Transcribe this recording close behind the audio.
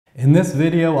In this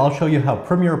video, I'll show you how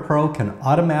Premiere Pro can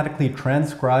automatically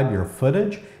transcribe your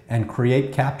footage and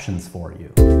create captions for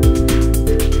you.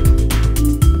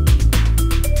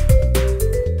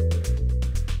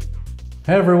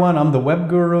 Hey everyone, I'm the Web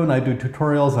Guru and I do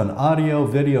tutorials on audio,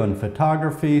 video, and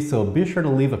photography, so be sure to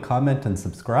leave a comment and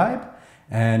subscribe.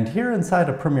 And here inside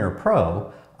of Premiere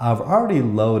Pro, I've already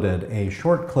loaded a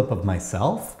short clip of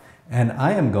myself and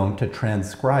I am going to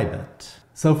transcribe it.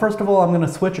 So first of all, I'm going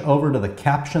to switch over to the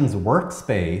Captions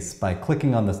workspace by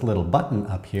clicking on this little button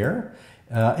up here.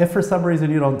 If for some reason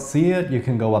you don't see it, you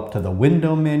can go up to the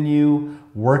Window menu,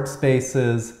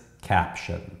 Workspaces,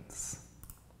 Captions.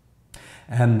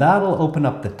 And that'll open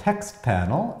up the text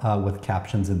panel with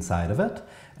captions inside of it.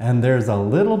 And there's a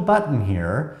little button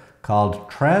here called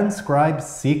Transcribe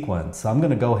Sequence. So I'm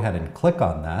going to go ahead and click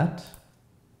on that.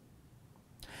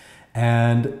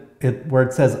 And where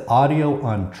it says audio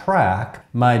on track,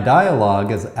 my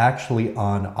dialogue is actually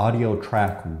on audio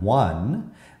track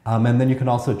 1. And then you can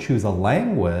also choose a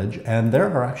language, and there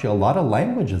are actually a lot of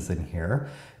languages in here,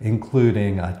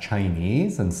 including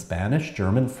Chinese and Spanish,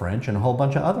 German, French, and a whole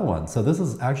bunch of other ones. So this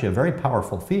is actually a very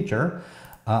powerful feature.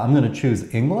 I'm going to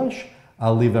choose English.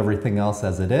 I'll leave everything else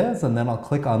as it is, and then I'll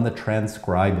click on the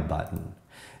transcribe button.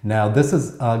 Now this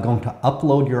is going to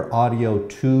upload your audio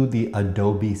to the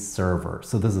Adobe server.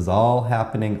 So this is all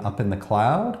happening up in the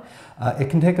cloud. It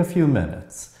can take a few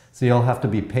minutes, so you'll have to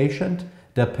be patient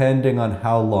depending on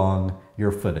how long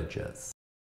your footage is.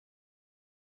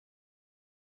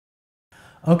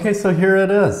 Okay, so here it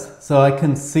is. So I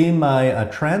can see my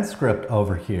transcript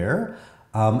over here,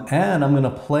 and I'm going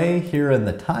to play here in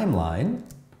the timeline.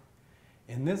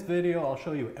 In this video, I'll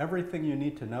show you everything you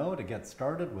need to know to get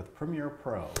started with Premiere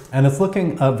Pro. And it's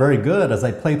looking very good as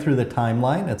I play through the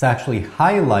timeline. It's actually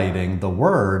highlighting the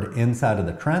word inside of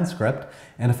the transcript.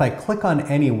 And if I click on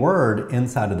any word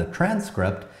inside of the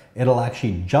transcript, it'll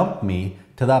actually jump me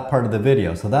to that part of the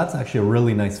video. So that's actually a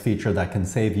really nice feature that can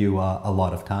save you a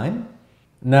lot of time.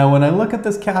 Now, when I look at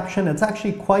this caption, it's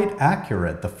actually quite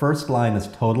accurate. The first line is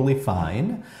totally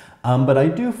fine. But I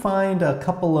do find a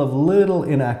couple of little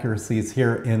inaccuracies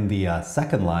here in the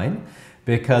second line,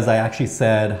 because I actually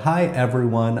said, "Hi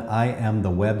everyone, I am the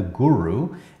Web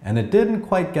Guru," and it didn't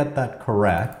quite get that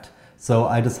correct. So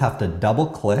I just have to double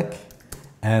click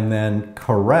and then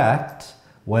correct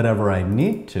whatever I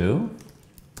need to.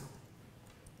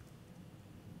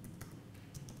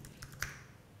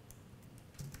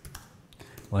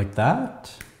 Like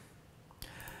that.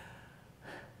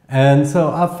 And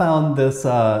so I've found this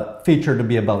feature to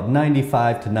be about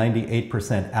 95 to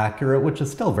 98% accurate, which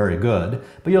is still very good,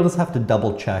 but you'll just have to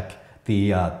double check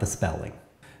the spelling.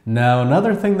 Now,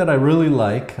 another thing that I really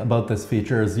like about this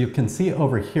feature is you can see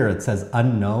over here it says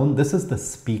unknown. This is the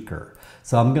speaker.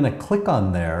 So I'm going to click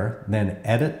on there, then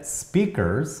edit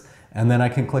speakers, and then I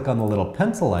can click on the little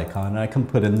pencil icon and I can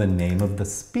put in the name of the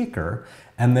speaker,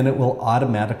 and then it will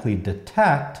automatically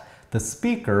detect the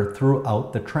speaker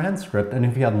throughout the transcript. And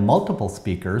if you have multiple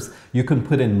speakers, you can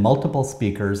put in multiple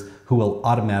speakers who will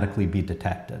automatically be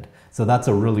detected. So that's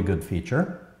a really good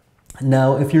feature.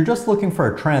 Now, if you're just looking for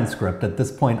a transcript, at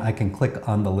this point I can click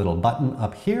on the little button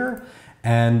up here,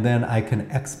 and then I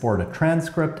can export a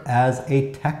transcript as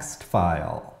a text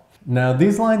file. Now,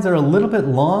 these lines are a little bit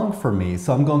long for me,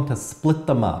 so I'm going to split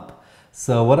them up.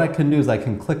 So what I can do is I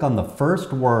can click on the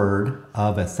first word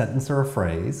of a sentence or a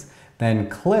phrase, then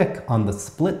click on the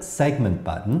split segment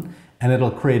button, and it'll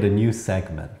create a new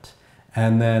segment.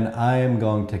 And then I am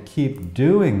going to keep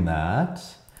doing that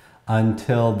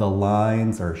until the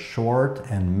lines are short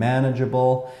and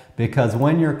manageable, because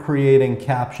when you're creating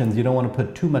captions, you don't want to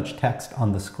put too much text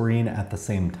on the screen at the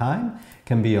same time. It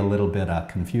can be a little bit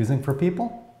confusing for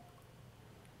people.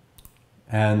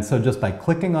 And so just by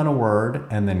clicking on a word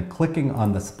and then clicking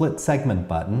on the split segment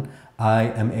button, I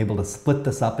am able to split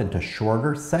this up into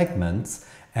shorter segments.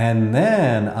 And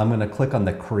then I'm going to click on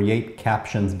the Create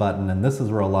Captions button, and this is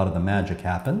where a lot of the magic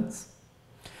happens.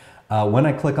 When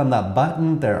I click on that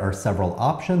button, there are several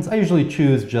options. I usually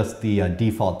choose just the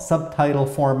default subtitle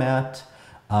format.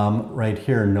 Right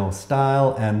here, no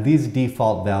style, and these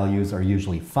default values are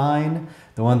usually fine.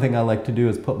 The one thing I like to do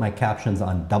is put my captions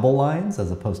on double lines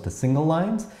as opposed to single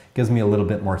lines. Gives me a little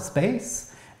bit more space.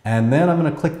 And then I'm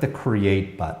going to click the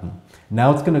Create button.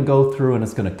 Now it's going to go through and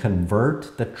it's going to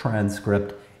convert the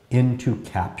transcript into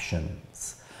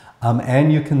captions.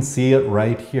 And you can see it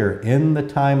right here in the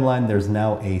timeline. There's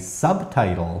now a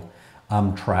subtitle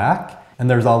track, and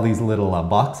there's all these little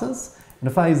boxes. And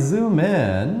if I zoom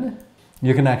in,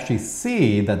 you can actually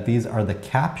see that these are the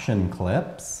caption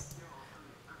clips.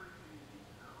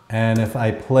 And if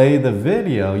I play the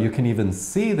video, you can even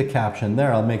see the caption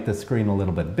there. I'll make the screen a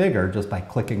little bit bigger just by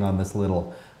clicking on this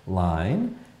little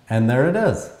line. And there it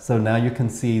is. So now you can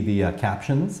see the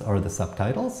captions or the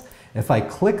subtitles. If I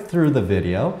click through the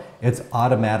video, it's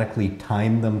automatically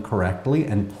timed them correctly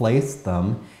and placed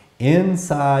them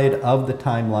inside of the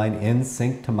timeline in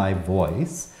sync to my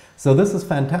voice. So this is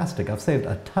fantastic. I've saved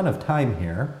a ton of time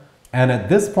here. And at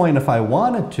this point, if I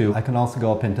wanted to, I can also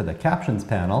go up into the Captions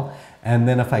panel, and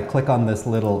then if I click on this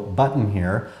little button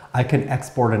here, I can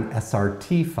export an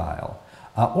SRT file.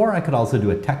 Or I could also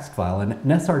do a text file. And an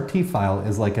SRT file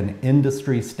is like an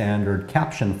industry standard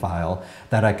caption file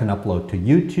that I can upload to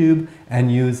YouTube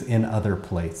and use in other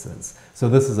places. So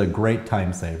this is a great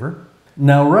time saver.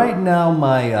 Now, right now,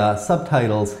 my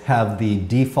subtitles have the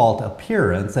default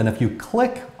appearance, and if you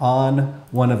click on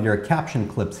one of your caption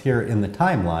clips here in the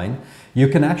timeline, you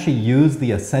can actually use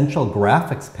the Essential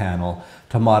Graphics panel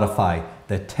to modify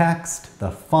the text,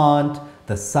 the font,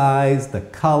 the size, the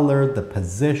color, the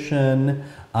position.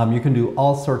 You can do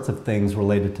all sorts of things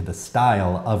related to the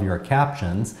style of your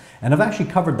captions. And I've actually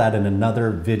covered that in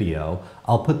another video.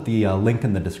 I'll put the link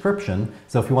in the description.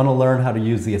 So if you want to learn how to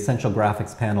use the Essential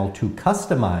Graphics panel to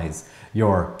customize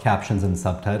your captions and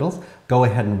subtitles, go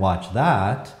ahead and watch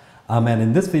that. And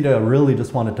in this video, I really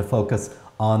just wanted to focus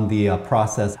on the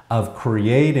process of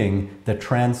creating the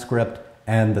transcript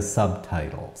and the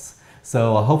subtitles.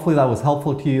 So hopefully that was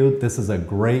helpful to you. This is a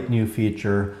great new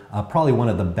feature, probably one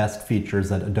of the best features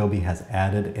that Adobe has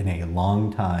added in a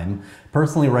long time.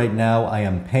 Personally, right now, I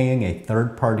am paying a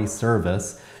third-party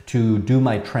service to do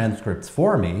my transcripts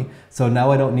for me, so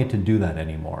now I don't need to do that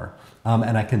anymore.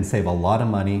 And I can save a lot of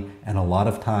money and a lot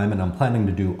of time, and I'm planning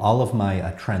to do all of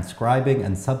my transcribing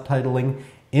and subtitling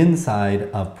inside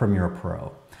of Premiere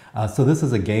Pro. So this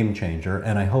is a game changer,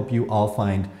 and I hope you all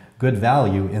find good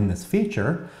value in this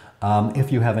feature.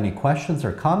 If you have any questions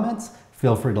or comments,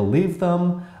 feel free to leave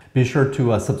them. Be sure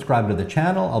to subscribe to the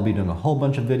channel. I'll be doing a whole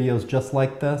bunch of videos just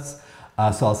like this.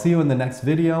 So I'll see you in the next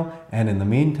video, and in the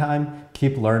meantime,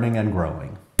 keep learning and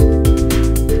growing.